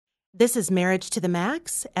This is Marriage to the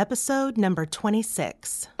Max, episode number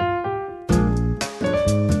 26.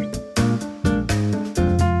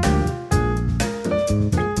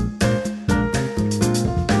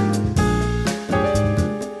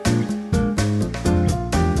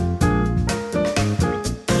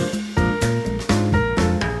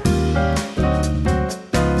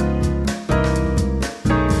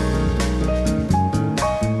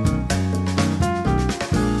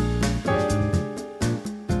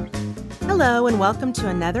 Hello and welcome to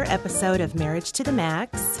another episode of Marriage to the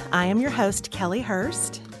Max. I am your host, Kelly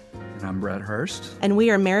Hurst. And I'm Brett Hurst. And we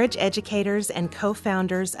are marriage educators and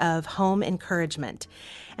co-founders of Home Encouragement.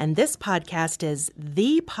 And this podcast is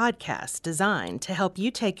the podcast designed to help you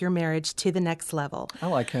take your marriage to the next level. I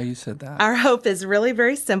like how you said that. Our hope is really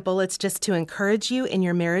very simple. It's just to encourage you in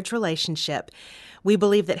your marriage relationship. We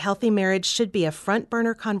believe that healthy marriage should be a front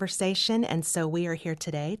burner conversation, and so we are here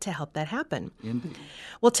today to help that happen. Indeed.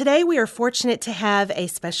 Well, today we are fortunate to have a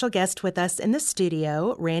special guest with us in the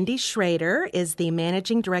studio. Randy Schroeder is the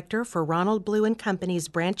managing director for Ronald Blue & Company's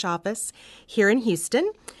branch office here in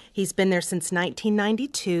Houston. He's been there since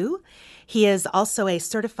 1992. He is also a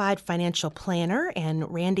certified financial planner, and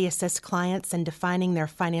Randy assists clients in defining their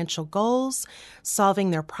financial goals,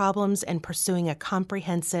 solving their problems, and pursuing a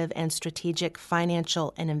comprehensive and strategic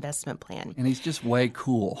financial and investment plan. And he's just way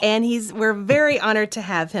cool. And we're very honored to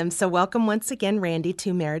have him. So welcome once again, Randy,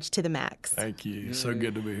 to Marriage to the Max. Thank you. Yay. So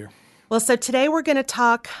good to be here. Well, so today we're going to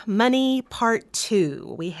talk money part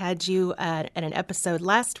 2. We had you at an episode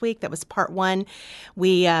last week. That was part 1.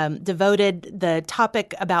 We devoted the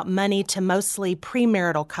topic about money to mostly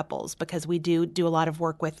premarital couples because we do a lot of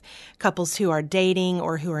work with couples who are dating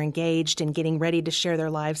or who are engaged and getting ready to share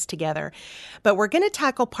their lives together. But we're going to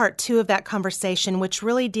tackle part 2 of that conversation, which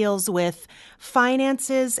really deals with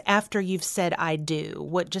finances after you've said I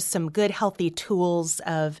do. Just some good, healthy tools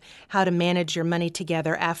of how to manage your money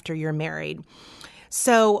together after you're married.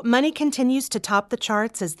 So money continues to top the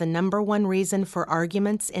charts as the number one reason for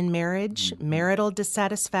arguments in marriage, marital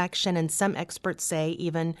dissatisfaction, and some experts say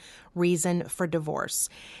even reason for divorce.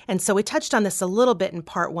 And so we touched on this a little bit in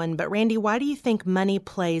part 1, but Randy, why do you think money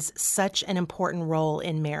plays such an important role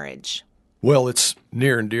in marriage? Well, it's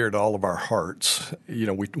near and dear to all of our hearts. You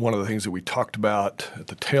know, one of the things that we talked about at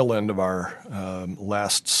the tail end of our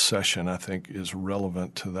last session, I think, is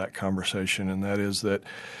relevant to that conversation, and that is that,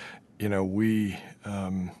 you know, we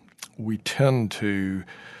tend to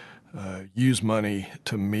use money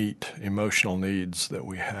to meet emotional needs that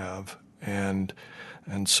we have, and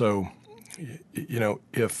so, you know,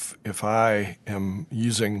 if I am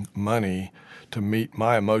using money to meet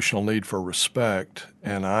my emotional need for respect,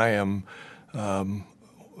 and I am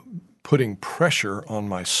putting pressure on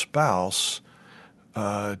my spouse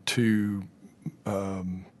to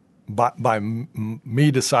by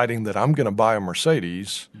me deciding that I'm going to buy a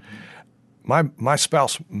Mercedes, my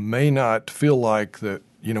spouse may not feel like that,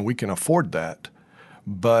 you know, we can afford that,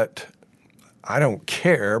 but I don't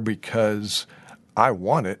care because I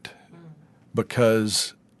want it,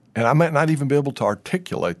 and I might not even be able to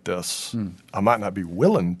articulate this. I might not be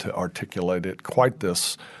willing to articulate it quite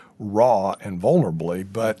this raw and vulnerably,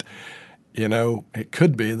 but, you know, it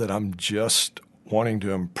could be that I'm just wanting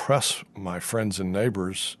to impress my friends and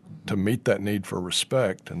neighbors to meet that need for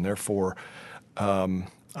respect, and therefore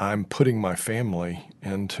I'm putting my family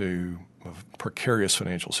into a precarious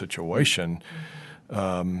financial situation.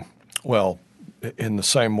 Well, in the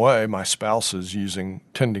same way, my spouse is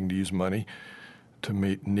tending to use money to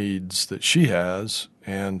meet needs that she has,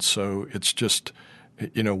 and so it's just,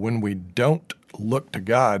 you know, when we don't look to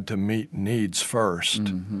God to meet needs first,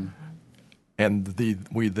 and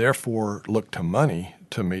we therefore look to money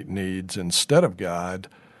to meet needs instead of God,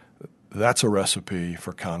 that's a recipe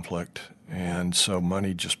for conflict. And so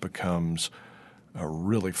money just becomes a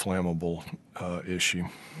really flammable issue.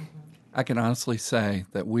 I can honestly say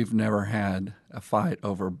that we've never had a fight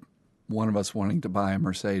over one of us wanting to buy a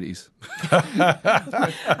Mercedes.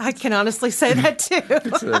 I can honestly say that too.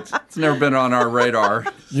 It's never been on our radar.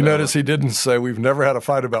 You notice he didn't say we've never had a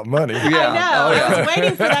fight about money. Yeah. I know. Oh, yeah. I was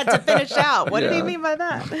waiting for that to finish out. What did he mean by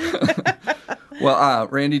that? Well,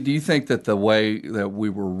 Randy, do you think that the way that we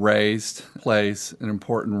were raised plays an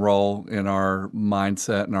important role in our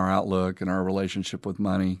mindset and our outlook and our relationship with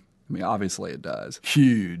money? I mean, obviously it does.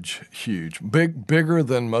 Huge. Bigger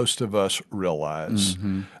than most of us realize.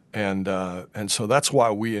 And so that's why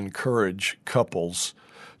we encourage couples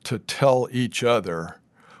to tell each other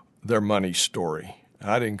their money story.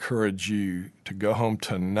 I'd encourage you to go home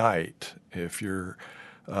tonight, if you're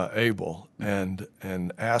able, and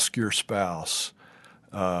ask your spouse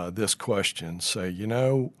this question. Say, you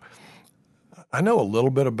know, I know a little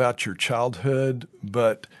bit about your childhood,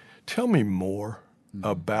 but tell me more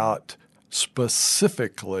about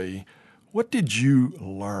specifically what did you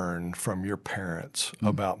learn from your parents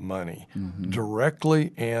about money,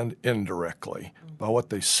 directly and indirectly, by what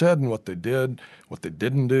they said and what they did, what they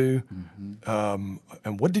didn't do,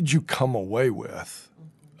 and what did you come away with?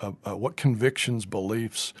 What convictions,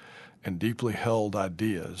 beliefs, and deeply held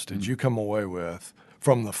ideas did you come away with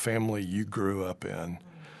from the family you grew up in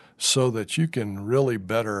so that you can really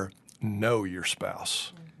better know your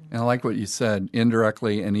spouse? And I like what you said,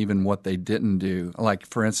 indirectly, and even what they didn't do. Like,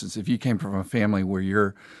 for instance, if you came from a family where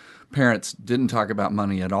your parents didn't talk about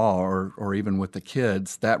money at all, or even with the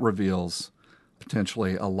kids, that reveals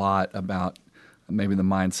potentially a lot about maybe the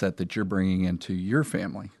mindset that you're bringing into your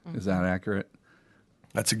family. Is that accurate?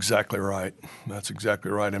 That's exactly right. That's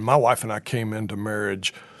exactly right. And my wife and I came into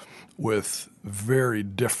marriage with very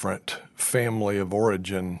different family of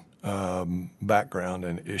origin background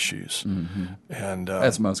and issues. And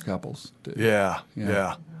As most couples do.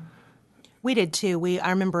 Yeah. We did too. I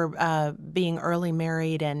remember being early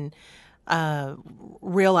married and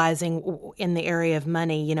realizing in the area of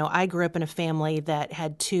money, I grew up in a family that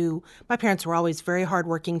had my parents were always very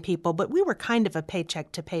hardworking people, but we were kind of a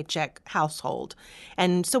paycheck to paycheck household.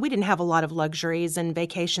 And so we didn't have a lot of luxuries, and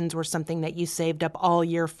vacations were something that you saved up all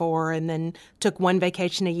year for and then took one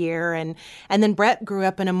vacation a year. And then Brett grew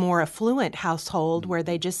up in a more affluent household where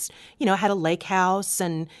they just, had a lake house,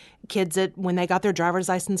 and kids when they got their driver's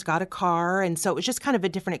license got a car. And so it was just kind of a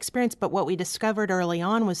different experience. But what we discovered early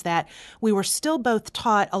on was that we were still both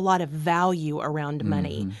taught a lot of value around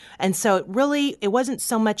money. And so it wasn't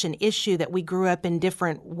so much an issue that we grew up in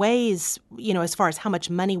different ways, as far as how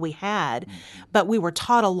much money we had, but we were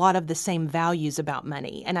taught a lot of the same values about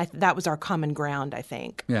money. And that was our common ground, I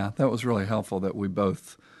think. Yeah, that was really helpful that we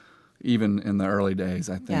both, even in the early days,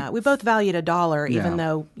 I think. Yeah, we both valued $1, even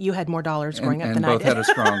though you had more dollars growing up than I did. And both had a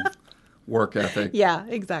strong work ethic. Yeah,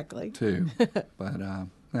 exactly. Too. But,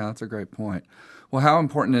 that's a great point. Well, how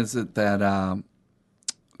important is it that,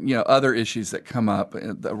 other issues that come up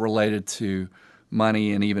that related to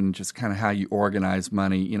money and even just kind of how you organize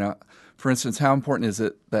money, for instance, how important is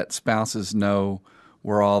it that spouses know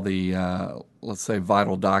where all the, let's say,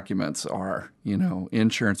 vital documents are,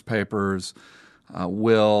 insurance papers,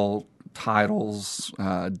 will, titles,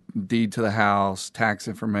 deed to the house, tax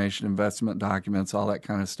information, investment documents, all that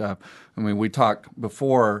kind of stuff. I mean, we talked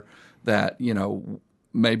before that,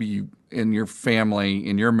 maybe you, in your family,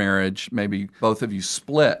 in your marriage, maybe both of you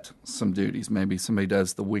split some duties. Maybe somebody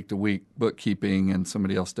does the week-to-week bookkeeping and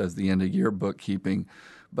somebody else does the end-of-year bookkeeping.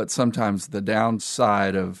 But sometimes the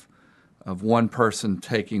downside of one person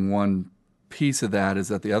taking one piece of that is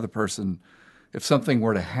that the other person, if something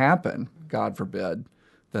were to happen, God forbid,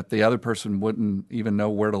 that the other person wouldn't even know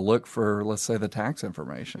where to look for, let's say, the tax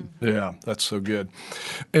information. Yeah, that's so good.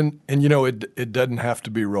 And it doesn't have to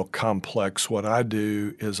be real complex. What I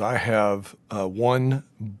do is I have one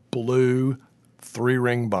blue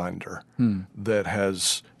 3-ring binder that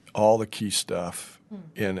has all the key stuff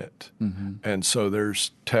in it. And so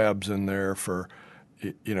there's tabs in there for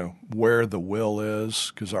where the will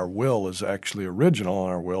is, because our will is actually original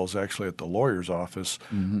and our will is actually at the lawyer's office,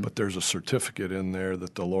 but there's a certificate in there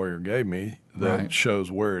that the lawyer gave me that shows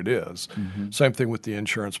where it is. Same thing with the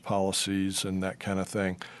insurance policies and that kind of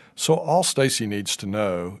thing. So all Stacy needs to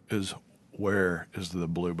know is where is the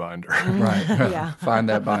blue binder. Right. Yeah. Find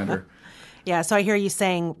that binder. Yeah, so I hear you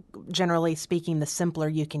saying, generally speaking, the simpler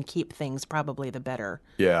you can keep things, probably the better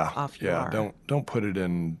off you are. Don't put it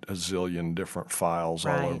in a zillion different files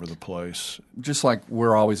all over the place. Just like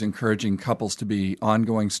we're always encouraging couples to be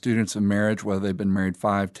ongoing students of marriage, whether they've been married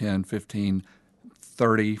 5, 10, 15,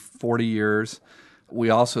 30, 40 years, we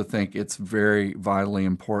also think it's very vitally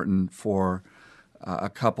important for a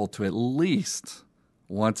couple to at least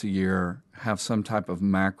once a year have some type of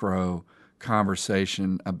macro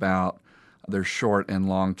conversation about their short and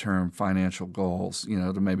long-term financial goals,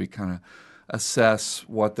 to maybe kind of assess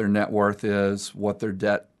what their net worth is, what their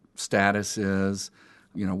debt status is,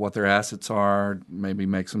 what their assets are, maybe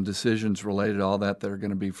make some decisions related to all that are going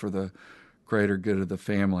to be for the greater good of the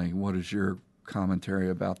family. What is your commentary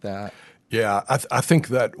about that? Yeah, I think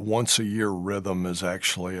that once-a-year rhythm is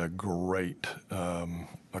actually a great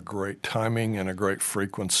timing and a great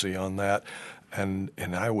frequency on that. And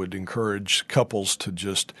I would encourage couples to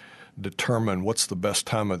just determine what's the best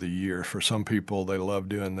time of the year. For some people, they love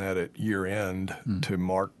doing that at year end to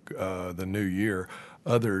mark the new year.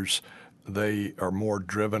 Others, they are more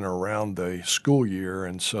driven around the school year,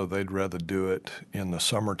 and so they'd rather do it in the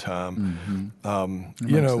summertime.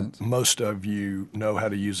 Makes sense. Most of you know how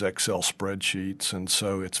to use Excel spreadsheets, and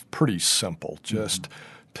so it's pretty simple. Just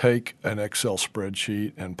take an Excel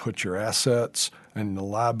spreadsheet and put your assets and the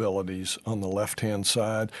liabilities on the left-hand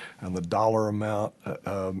side and the dollar amount,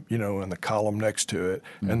 in the column next to it,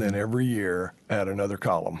 and then every year add another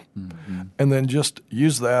column. And then just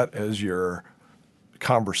use that as your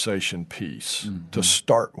conversation piece to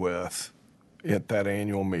start with at that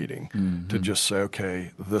annual meeting, to just say,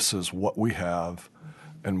 okay, this is what we have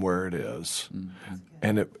and where it is.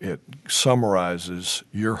 And it summarizes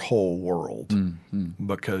your whole world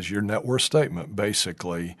because your net worth statement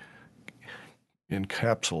basically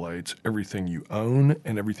encapsulates everything you own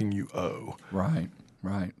and everything you owe. Right.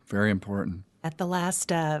 Very important. At the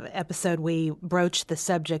last episode, we broached the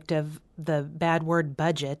subject of the bad word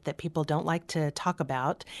budget that people don't like to talk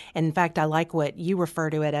about. And in fact, I like what you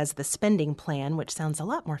refer to it as the spending plan, which sounds a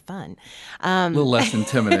lot more fun. A little less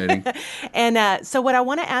intimidating. And so what I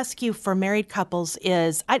want to ask you for married couples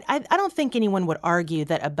is, I don't think anyone would argue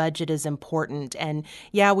that a budget is important. And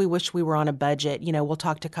yeah, we wish we were on a budget. We'll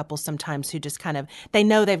talk to couples sometimes who just they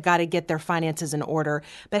know they've got to get their finances in order.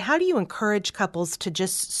 But how do you encourage couples to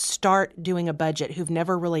just start doing a budget who've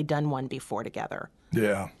never really done one before together?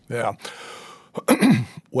 Yeah.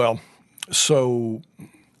 Well, so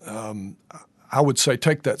I would say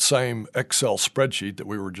take that same Excel spreadsheet that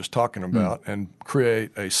we were just talking about and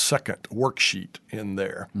create a second worksheet in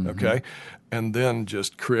there, okay? And then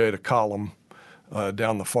just create a column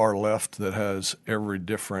down the far left that has every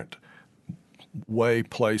different way,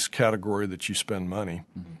 place, category that you spend money.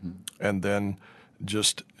 And then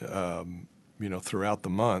just, throughout the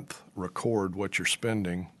month, record what you're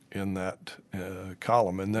spending in that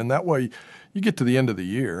column. And then that way you get to the end of the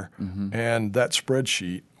year and that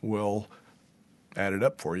spreadsheet will add it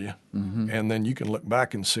up for you. And then you can look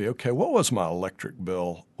back and see, okay, what was my electric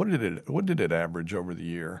bill? What did it average over the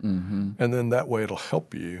year? And then that way it'll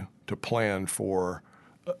help you to plan for,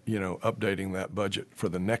 updating that budget for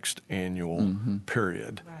the next annual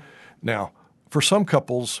period. Right. Now, for some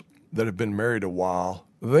couples that have been married a while,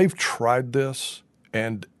 they've tried this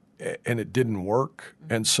and it didn't work.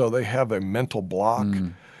 And so they have a mental block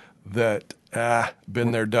that,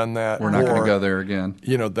 been there, done that. We're not going to go there again.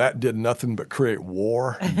 That did nothing but create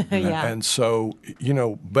war. Yeah. And so,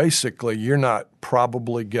 basically you're not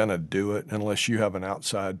probably going to do it unless you have an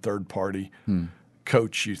outside third party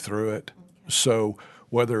coach you through it. So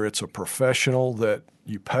whether it's a professional that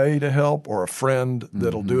you pay to help or a friend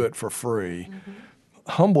that'll do it for free,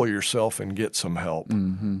 humble yourself and get some help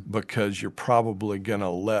because you're probably going to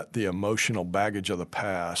let the emotional baggage of the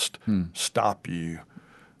past stop you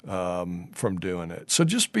from doing it. So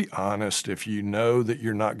just be honest. If you know that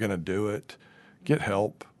you're not going to do it, get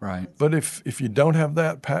help. Right. But if you don't have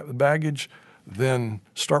that baggage, then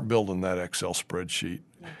start building that Excel spreadsheet.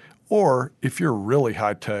 Or if you're really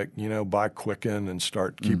high tech, buy Quicken and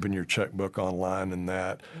start keeping your checkbook online and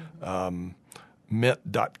that.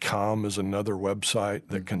 Mint.com is another website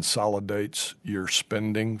that consolidates your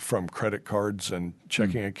spending from credit cards and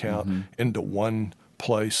checking account into one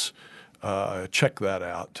place. Check that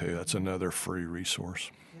out, too. That's another free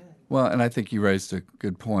resource. Well, and I think you raised a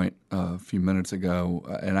good point a few minutes ago,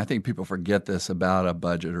 and I think people forget this about a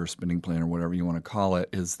budget or spending plan or whatever you want to call it,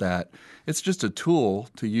 is that it's just a tool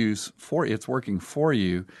to use for you. It's working for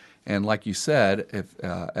you. And like you said, if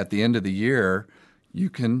at the end of the year, you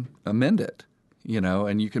can amend it.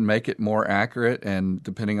 And you can make it more accurate, and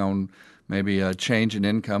depending on maybe a change in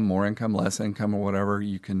income, more income, less income, or whatever,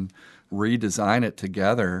 you can redesign it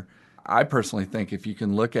together. I personally think if you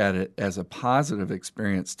can look at it as a positive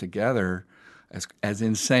experience together, as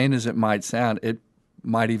insane as it might sound, it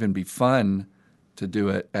might even be fun to do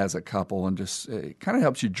it as a couple, and just it kind of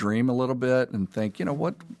helps you dream a little bit and think,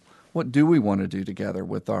 what do we want to do together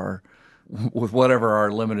with whatever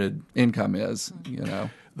our limited income is,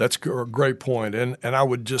 That's a great point. And I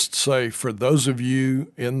would just say for those of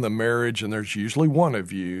you in the marriage, and there's usually one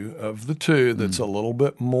of you of the two that's a little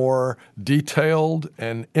bit more detailed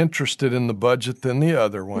and interested in the budget than the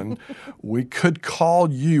other one, we could call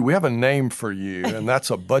you, we have a name for you, and that's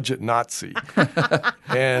a budget Nazi.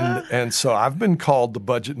 And so I've been called the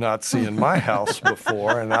budget Nazi in my house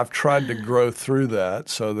before, and I've tried to grow through that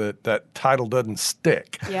so that title doesn't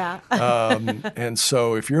stick. Yeah. And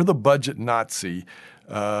so if you're the budget Nazi,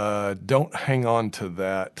 don't hang on to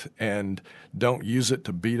that, and don't use it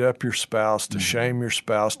to beat up your spouse, to shame your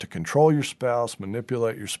spouse, to control your spouse,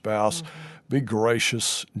 manipulate your spouse. Be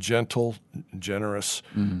gracious, gentle, generous.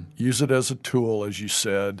 Use it as a tool, as you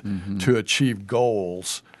said, to achieve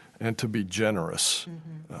goals. and to be generous.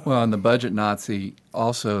 Well, and the budget Nazi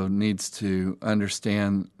also needs to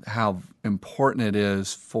understand how important it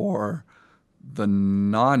is for the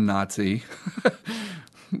non-Nazi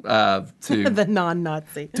to The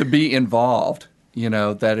non-Nazi. to be involved.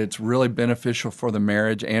 That it's really beneficial for the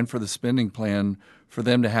marriage and for the spending plan for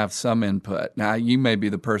them to have some input. Now, you may be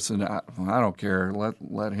the person, I don't care,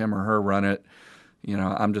 let him or her run it.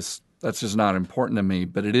 That's just not important to me.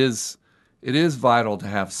 But it is vital to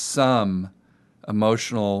have some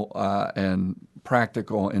emotional and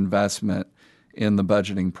practical investment in the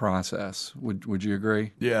budgeting process. Would you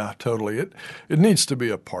agree? Yeah, totally. It needs to be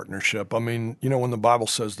a partnership. I mean, when the Bible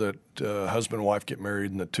says that husband and wife get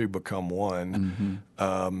married and the two become one,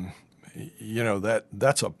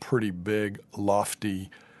 that's a pretty big, lofty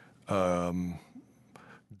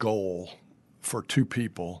goal for two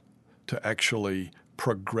people to actually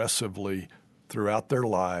progressively throughout their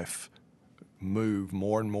life move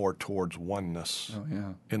more and more towards oneness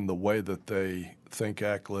in the way that they think,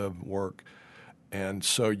 act, live, work. And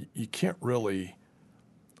so you can't really,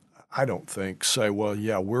 I don't think, say, well,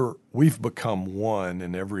 yeah, we've become one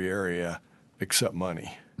in every area except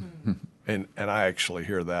money. Mm-hmm. And I actually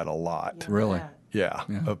hear that a lot. Really? Yeah,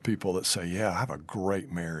 of people that say, yeah, I have a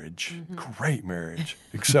great marriage,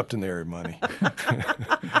 except in the area of money.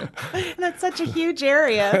 That's such a huge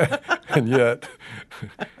area. And yet,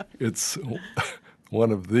 it's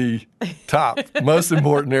one of the top, most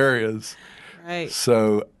important areas. Right.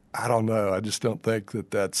 So I don't know. I just don't think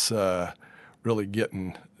that that's really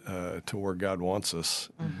getting to where God wants us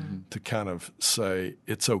to kind of say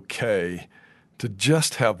it's okay to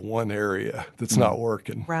just have one area that's not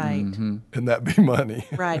working. Right. And that be money.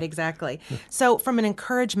 Right, exactly. So from an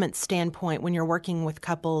encouragement standpoint, when you're working with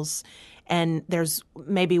couples and there's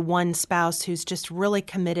maybe one spouse who's just really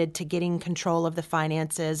committed to getting control of the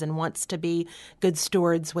finances and wants to be good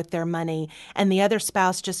stewards with their money, and the other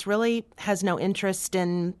spouse just really has no interest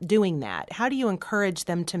in doing that, how do you encourage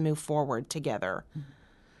them to move forward together?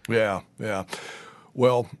 Yeah.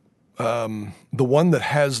 Well, the one that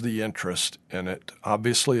has the interest in it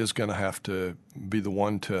obviously is going to have to be the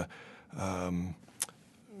one to, kind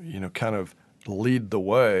of lead the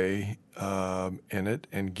way in it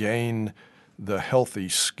and gain the healthy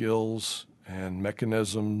skills and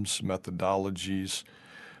mechanisms, methodologies.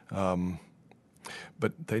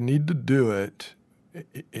 But they need to do it,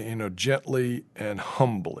 gently and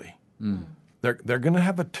humbly. They're going to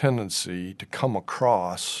have a tendency to come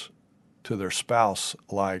across to their spouse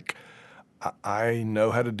like, I know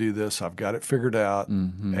how to do this. I've got it figured out,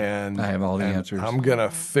 and I have all the answers. I'm going to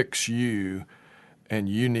fix you, and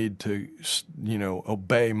you need to,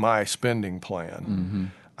 obey my spending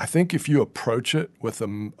plan. I think if you approach it with a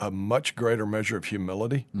much greater measure of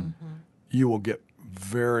humility, you will get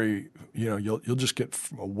you'll just get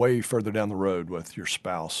way further down the road with your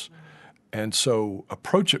spouse. And so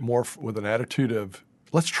approach it more with an attitude of,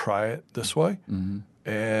 let's try it this way,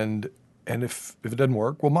 and if it doesn't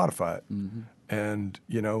work, we'll modify it. And,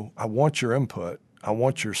 I want your input. I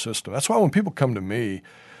want your system. That's why when people come to me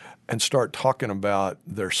and start talking about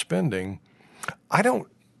their spending, I don't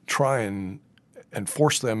try and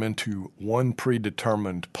force them into one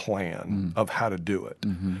predetermined plan of how to do it.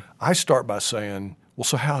 I start by saying, well,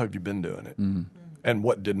 so how have you been doing it? And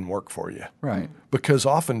what didn't work for you? Right. Because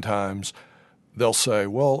oftentimes they'll say,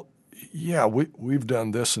 well, yeah, we've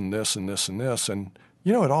done this and this and this and this, and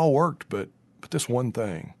it all worked, but this one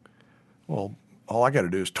thing. Well, all I got to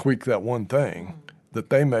do is tweak that one thing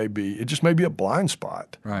that it just may be a blind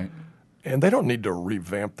spot. Right. And they don't need to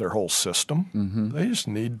revamp their whole system. They just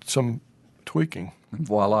need some tweaking. And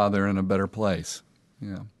voila, they're in a better place.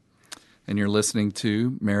 Yeah. And you're listening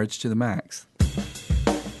to Marriage to the Max.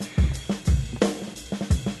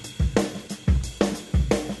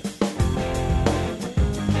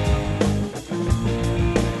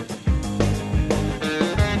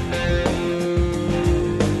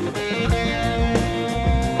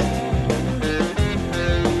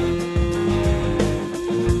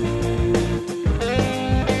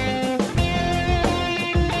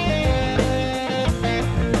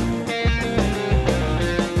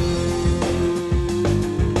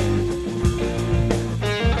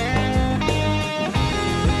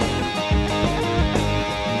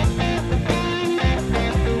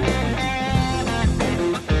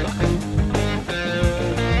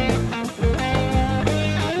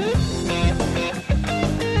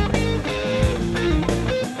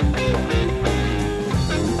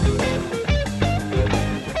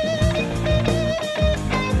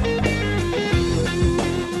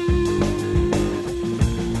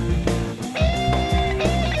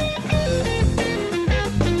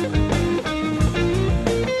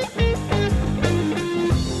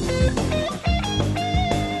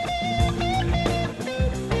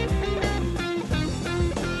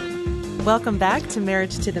 Welcome back to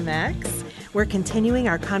Marriage to the Max. We're continuing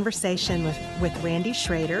our conversation with Randy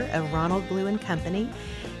Schroeder of Ronald Blue and Company,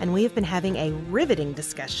 and we have been having a riveting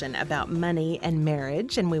discussion about money and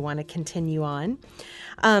marriage, and we want to continue on.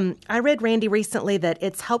 I read, Randy, recently that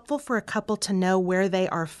it's helpful for a couple to know where they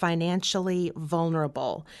are financially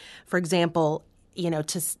vulnerable. For example,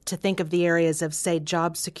 to think of the areas of, say,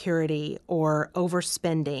 job security or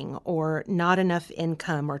overspending or not enough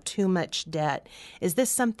income or too much debt. Is this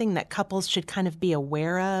something that couples should kind of be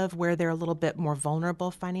aware of, where they're a little bit more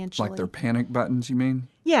vulnerable financially? Like their panic buttons, you mean?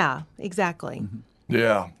 Yeah, exactly. Mm-hmm.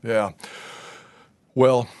 Yeah.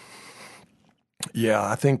 Well, yeah,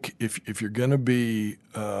 I think if you're going to be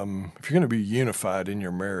unified in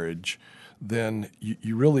your marriage, then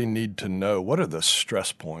you really need to know what are the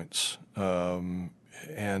stress points,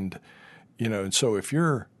 and so if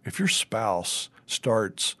your spouse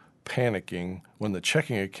starts panicking when the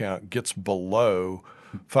checking account gets below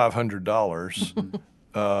 $500,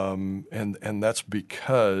 and that's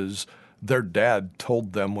because their dad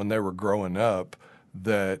told them when they were growing up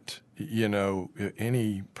that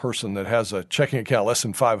any person that has a checking account less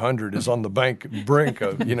than 500 is on the brink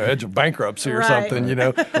of edge of bankruptcy or something.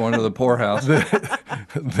 Going to the poorhouse.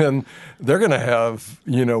 Then they're going to have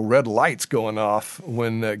red lights going off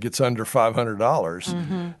when it gets under $500.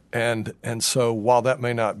 Mm-hmm. And so while that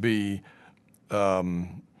may not be a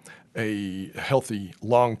healthy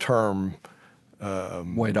long-term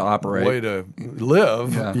way to operate, way to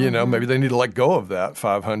live, yeah. Maybe they need to let go of that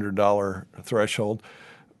 $500 threshold.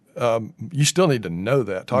 You still need to know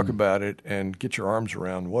that, talk about it, and get your arms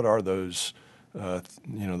around what are those,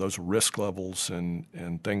 those risk levels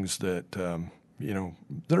and things that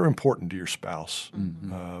that are important to your spouse,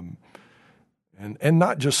 and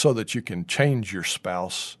not just so that you can change your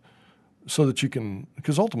spouse, so that you can,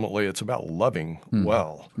 because ultimately it's about loving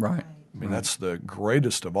well. Right. I mean, that's the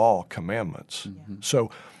greatest of all commandments. Mm-hmm. So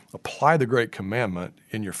apply the great commandment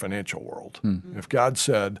in your financial world. Mm-hmm. If God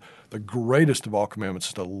said the greatest of all commandments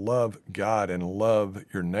is to love God and love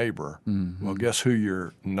your neighbor, well, guess who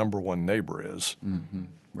your number one neighbor is? Mm-hmm.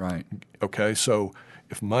 Right. Okay, so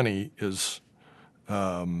if money is,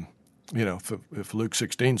 if Luke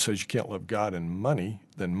 16 says you can't love God and money,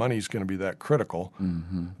 then money's going to be that critical.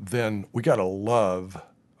 Mm-hmm. Then we got to love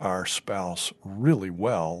our spouse really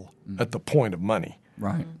well at the point of money.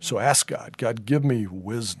 Right. So ask God, give me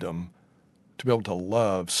wisdom to be able to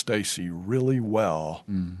love Stacy really well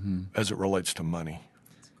as it relates to money.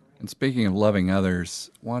 And speaking of loving others,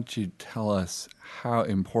 why don't you tell us how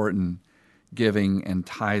important giving and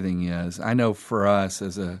tithing is? I know for us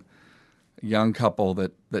as a young couple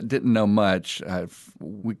that didn't know much,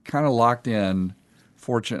 we kind of locked in,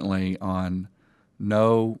 fortunately, on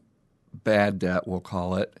no bad debt, we'll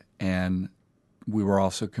call it, and we were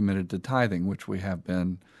also committed to tithing, which we have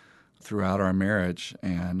been throughout our marriage.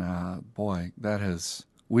 And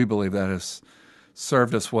we believe that has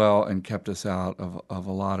served us well and kept us out of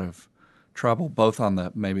a lot of trouble, both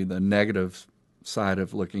on maybe the negative side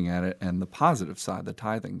of looking at it and the positive side, the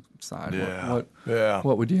tithing side. Yeah.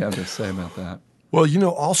 What would you have to say about that? Well,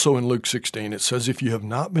 also in Luke 16, it says, if you have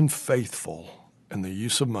not been faithful in the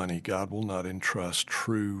use of money, God will not entrust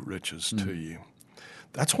true riches to you.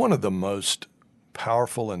 That's one of the most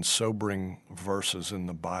powerful and sobering verses in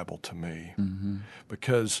the Bible to me,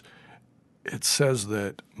 because it says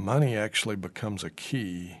that money actually becomes a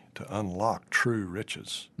key to unlock true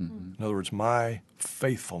riches. In other words, my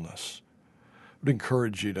faithfulness. I would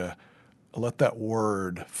encourage you to let that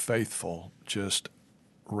word faithful just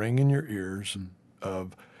ring in your ears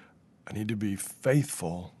of, I need to be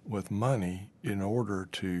faithful with money in order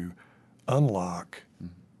to unlock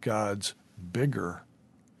God's bigger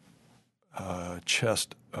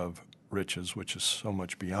chest of riches, which is so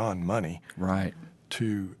much beyond money, right,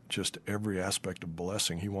 to just every aspect of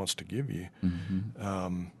blessing He wants to give you.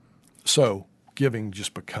 So giving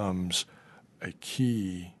just becomes a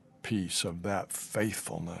key piece of that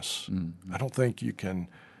faithfulness. I don't think you can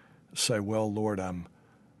say, "Well, Lord, I'm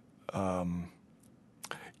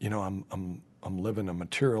living a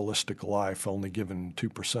materialistic life, only giving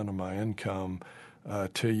 2% of my income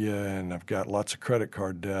to you, and I've got lots of credit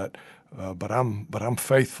card debt, but I'm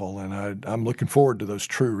faithful, and I'm looking forward to those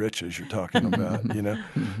true riches you're talking about."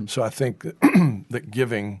 So I think that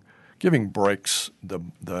giving breaks the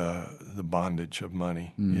bondage of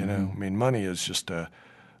money. I mean, money is just a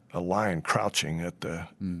lion crouching at the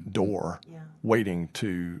door, waiting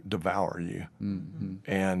to devour you,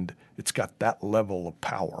 and it's got that level of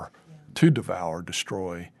power to devour,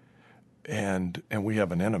 destroy, and we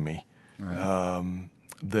have an enemy. Right.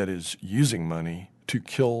 That is using money to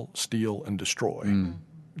kill, steal, and destroy,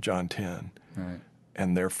 John 10. Right.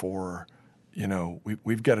 And therefore,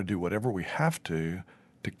 we've got to do whatever we have to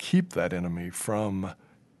keep that enemy from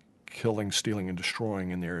killing, stealing, and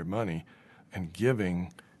destroying in the area of money. And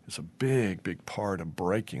giving is a big, big part of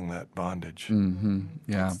breaking that bondage. Mm-hmm.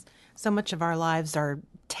 Yeah. So much of our lives are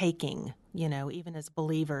taking, even as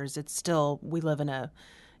believers, it's still, we live in a,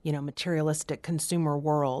 materialistic consumer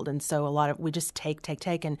world. And so we just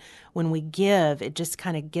take. And when we give, it just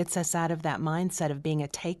kind of gets us out of that mindset of being a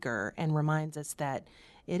taker and reminds us that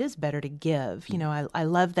it is better to give. I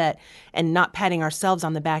love that, and not patting ourselves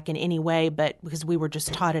on the back in any way, but because we were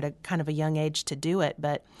just taught at a kind of a young age to do it.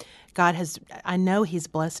 But I know He's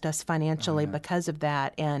blessed us financially because of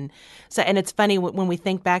that. And it's funny when we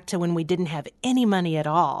think back to when we didn't have any money at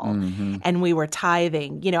all and we were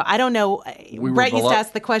tithing. I don't know. Brett used to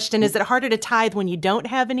ask the question, is it harder to tithe when you don't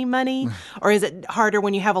have any money, or is it harder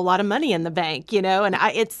when you have a lot of money in the bank?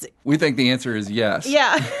 We think the answer is yes.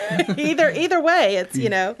 Yeah. either way, it's,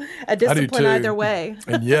 a discipline either way.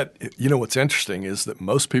 And yet, what's interesting is that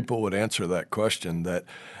most people would answer that question that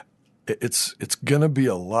it's going to be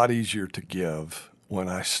a lot easier to give when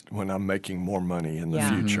I'm making more money in the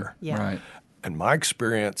future. Yeah. Right. And my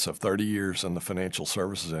experience of 30 years in the financial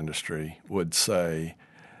services industry would say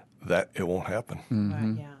that it won't happen.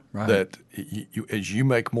 Right, yeah. Right. That as you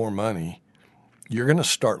make more money, you're going to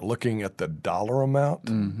start looking at the dollar amount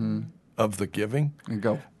of the giving And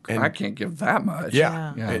go, I can't give that much.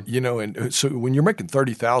 Yeah. Yeah. And so when you're making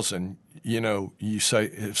 $30,000, you say,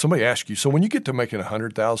 if somebody asks you, so when you get to making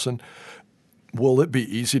 $100,000, will it be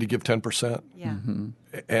easy to give 10%? Yeah.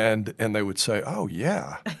 And they would say, oh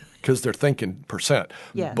yeah, because they're thinking percent.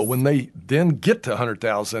 Yes. But when they then get to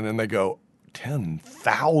 100,000 and they go,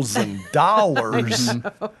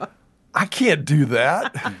 $10,000, I can't do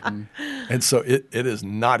that. And so it is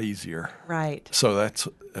not easier. Right. So that's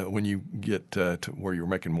when you get to where you're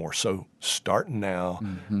making more. So start now,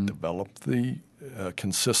 develop the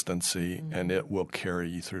consistency, and it will carry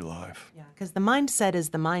you through life. Yeah, because the mindset is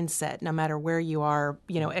the mindset, no matter where you are,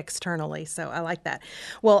 externally. So I like that.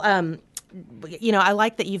 Well, I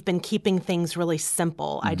like that you've been keeping things really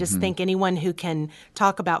simple. I just think anyone who can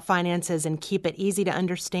talk about finances and keep it easy to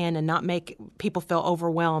understand and not make people feel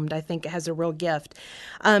overwhelmed, I think has a real gift.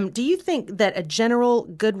 Do you think that a general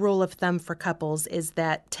good rule of thumb for couples is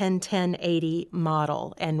that 10-10-80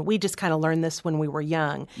 model? And we just kind of learned this when we were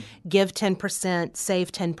young. Give 10%,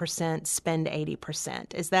 save 10%, spend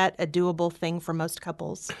 80%. Is that a doable thing for most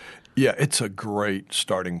couples? Yeah, it's a great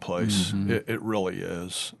starting place. It really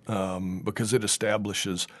is, because it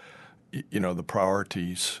establishes, the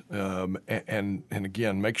priorities, and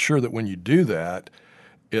again, make sure that when you do that,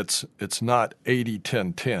 it's not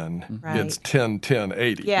 80-10-10. Right. It's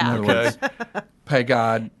 10-10-80. Yeah. Okay. Pay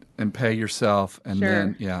God and pay yourself, and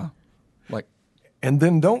then And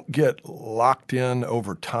then don't get locked in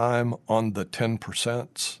over time on the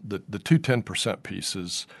 10%. The two 10%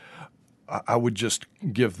 pieces. I would just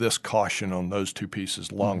give this caution on those two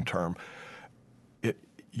pieces long term.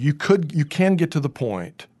 You can get to the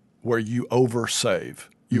point where you oversave,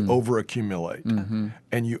 you overaccumulate,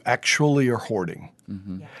 and you actually are hoarding,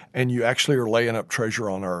 and you actually are laying up treasure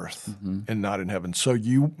on earth and not in heaven. So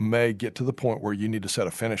you may get to the point where you need to set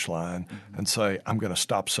a finish line and say, I'm going to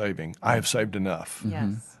stop saving. I have saved enough.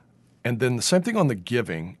 Yes. And then the same thing on the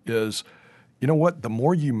giving is, you know what, the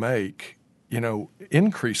more you make,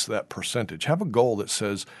 increase that percentage. Have a goal that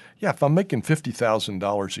says, if I'm making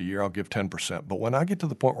 $50,000 a year, I'll give 10%. But when I get to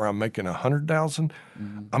the point where I'm making $100,000,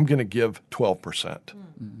 I'm going to give 12%.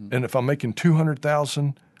 And if I'm making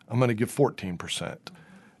 $200,000, I'm going to give 14%.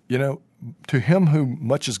 To him who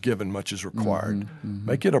much is given, much is required.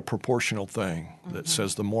 Make it a proportional thing that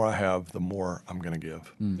says the more I have, the more I'm going to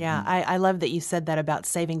give. Yeah, I love that you said that about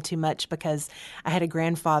saving too much, because I had a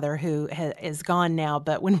grandfather who is gone now,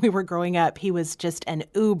 but when we were growing up, he was just an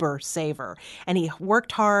uber saver. And he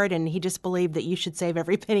worked hard, and he just believed that you should save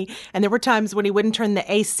every penny. And there were times when he wouldn't turn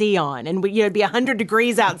the AC on, and it'd be 100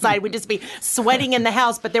 degrees outside. We'd just be sweating in the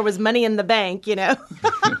house, but there was money in the bank,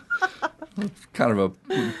 Kind of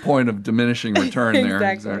a point of diminishing return there.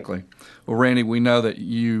 Exactly. Well, Randy, we know that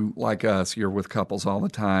you, like us, you're with couples all the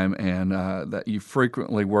time, and that you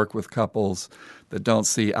frequently work with couples that don't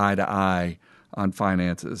see eye to eye on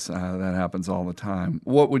finances. That happens all the time.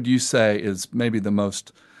 What would you say is maybe the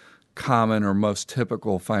most common or most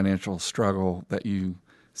typical financial struggle that you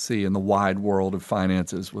see in the wide world of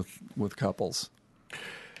finances with couples?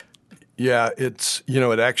 Yeah, it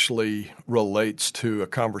actually relates to a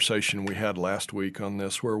conversation we had last week on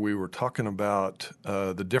this, where we were talking about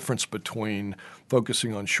the difference between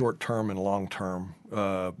focusing on short-term and long-term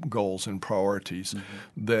goals and priorities.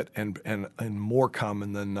 That and more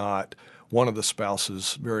common than not, one of the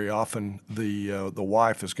spouses, very often the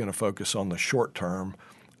wife is going to focus on the short-term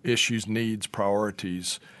issues, needs,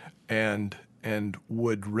 priorities, and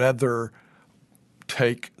would rather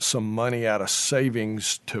take some money out of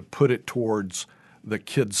savings to put it towards the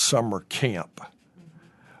kids' summer camp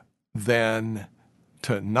than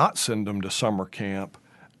to not send them to summer camp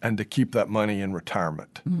and to keep that money in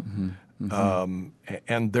retirement.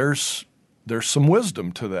 And there's some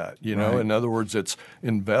wisdom to that, you know. Right. In other words, it's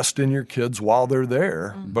invest in your kids while they're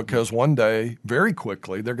there because one day, very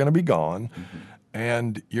quickly, they're going to be gone.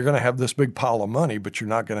 And you're going to have this big pile of money, but you're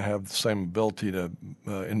not going to have the same ability to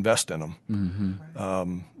invest in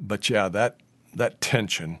them. But yeah, that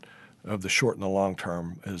tension of the short and the long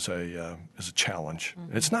term is a challenge.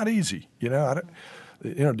 It's not easy, you know.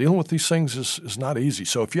 Dealing with these things is not easy.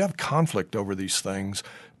 So if you have conflict over these things,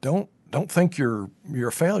 don't think you're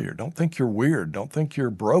a failure. Don't think you're weird. Don't think you're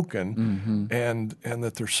broken, and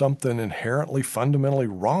that there's something inherently, fundamentally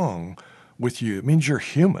wrong with you. It means you're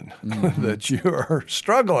human, that you are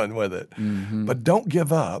struggling with it. But don't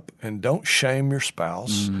give up, and don't shame your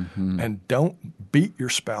spouse, and don't beat your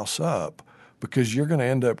spouse up, because you're going to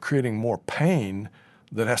end up creating more pain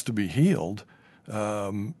that has to be healed,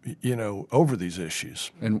 over these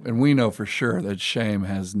issues. And we know for sure that shame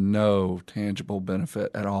has no tangible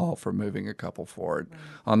benefit at all for moving a couple forward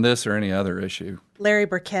on this or any other issue. Larry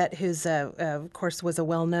Burkett, who's of course was a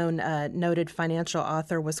well-known noted financial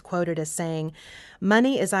author, was quoted as saying,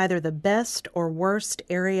 "Money is either the best or worst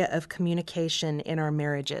area of communication in our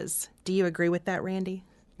marriages." Do you agree with that, Randy?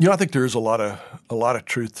 I think there is a lot of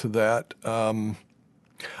truth to that.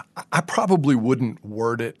 I probably wouldn't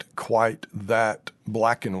word it quite that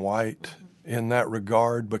black and white in that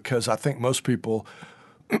regard, because I think most people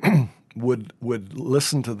would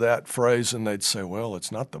listen to that phrase and they'd say, well,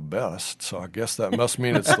 it's not the best, so I guess that must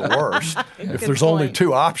mean it's the worst. If there's only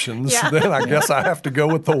two options, then I guess I have to go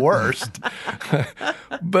with the worst.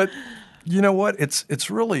 But you know what?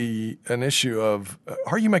 It's really an issue of,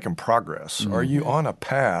 are you making progress? Are you on a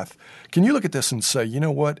path? Can you look at this and say, you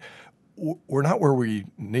know what? We're not where we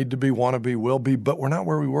need to be, want to be, will be, but we're not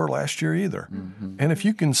where we were last year either. And if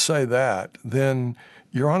you can say that, then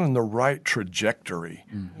you're on the right trajectory.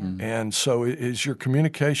 And so is your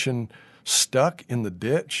communication stuck in the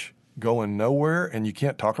ditch, going nowhere, and you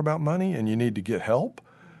can't talk about money and you need to get help?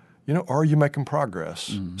 Or are you making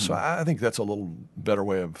progress? So I think that's a little better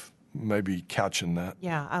way of maybe couching that.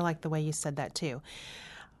 Yeah, I like the way you said that too.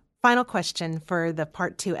 Final question for the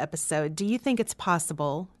Part 2 episode. Do you think it's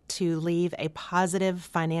possible to leave a positive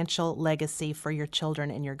financial legacy for your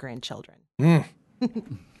children and your grandchildren?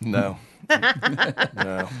 No.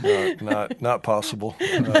 No, not possible.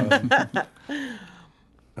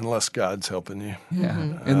 Unless God's helping you.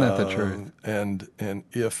 Yeah, isn't that the truth? And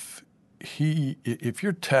if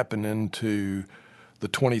you're tapping into the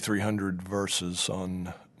 2,300 verses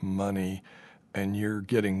on money and you're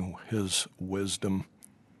getting His wisdom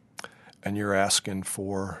and you're asking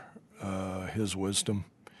for His wisdom,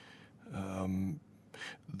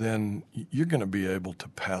 then you're going to be able to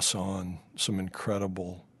pass on some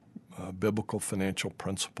incredible biblical financial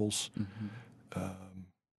principles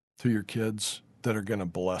to your kids that are going to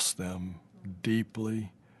bless them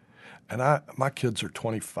deeply. And my kids are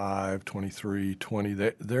 25, 23, 20.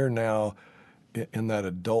 They're now in that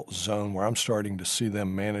adult zone where I'm starting to see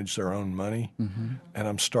them manage their own money, and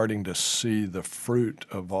I'm starting to see the fruit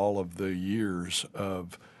of all of the years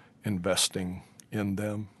of investing in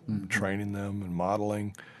them, training them, and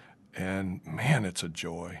modeling. And man, it's a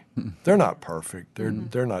joy. They're not perfect.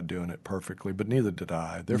 They're not doing it perfectly, but neither did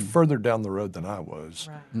I. They're further down the road than I was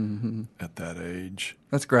at that age.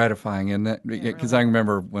 That's gratifying, isn't it? Because I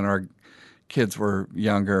remember when our kids were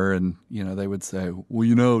younger, and they would say,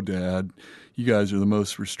 "Well, Dad, you guys are the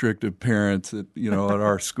most restrictive parents at at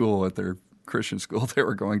our school, at their Christian school they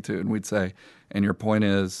were going to," and we'd say, "And your point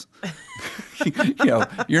is,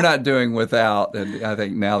 you're not doing without." And I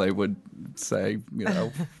think now they would say,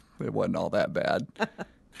 it wasn't all that bad.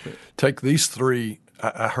 Take these three.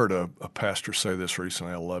 I heard a pastor say this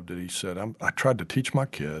recently. I loved it. He said, I tried to teach my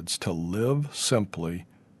kids to live simply,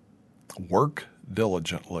 work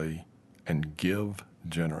diligently, and give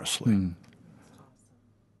generously.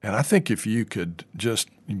 And I think if you could just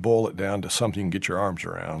boil it down to something you can get your arms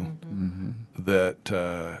around, that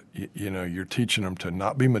you're teaching them to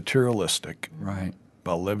not be materialistic, right,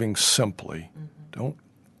 by living simply. Don't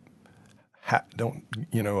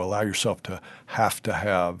allow yourself to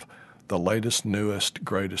have the latest, newest,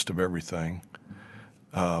 greatest of everything.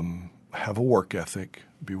 Have a work ethic.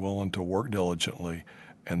 Be willing to work diligently,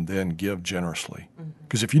 and then give generously.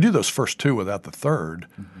 Because if you do those first two without the third,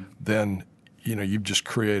 then you've just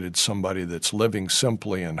created somebody that's living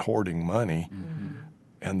simply and hoarding money,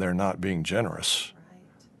 and they're not being generous.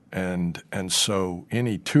 Right. And so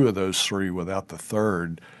any two of those three without the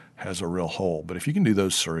third has a real hole. But if you can do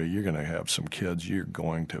those three, you're going to have some kids you're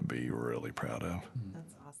going to be really proud of.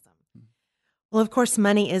 That's awesome. Well, of course,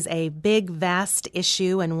 money is a big, vast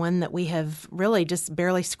issue and one that we have really just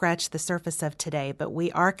barely scratched the surface of today, but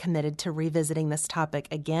we are committed to revisiting this topic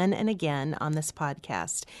again and again on this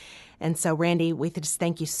podcast. And so, Randy, we just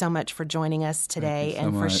thank you so much for joining us today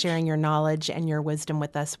and for sharing your knowledge and your wisdom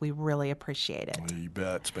with us. We really appreciate it. Well, you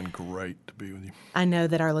bet. It's been great to be with you. I know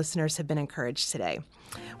that our listeners have been encouraged today.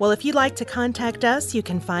 Well, if you'd like to contact us, you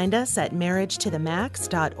can find us at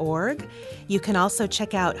marriagetothe.max.org. You can also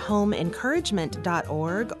check out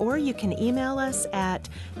homeencouragement.org, or you can email us at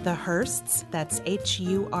thehursts, that's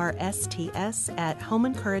HURSTS, at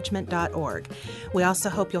homeencouragement.org. We also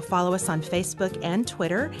hope you'll follow us on Facebook and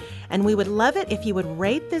Twitter, and we would love it if you would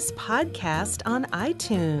rate this podcast on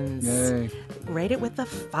iTunes. Yay. Rate it with a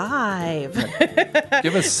 5.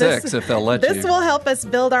 Give us 6 if they'll let you. This will help us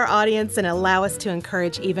build our audience and allow us to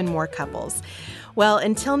encourage even more couples. Well,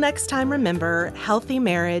 until next time, remember, healthy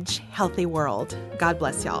marriage, healthy world. God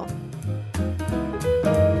bless y'all.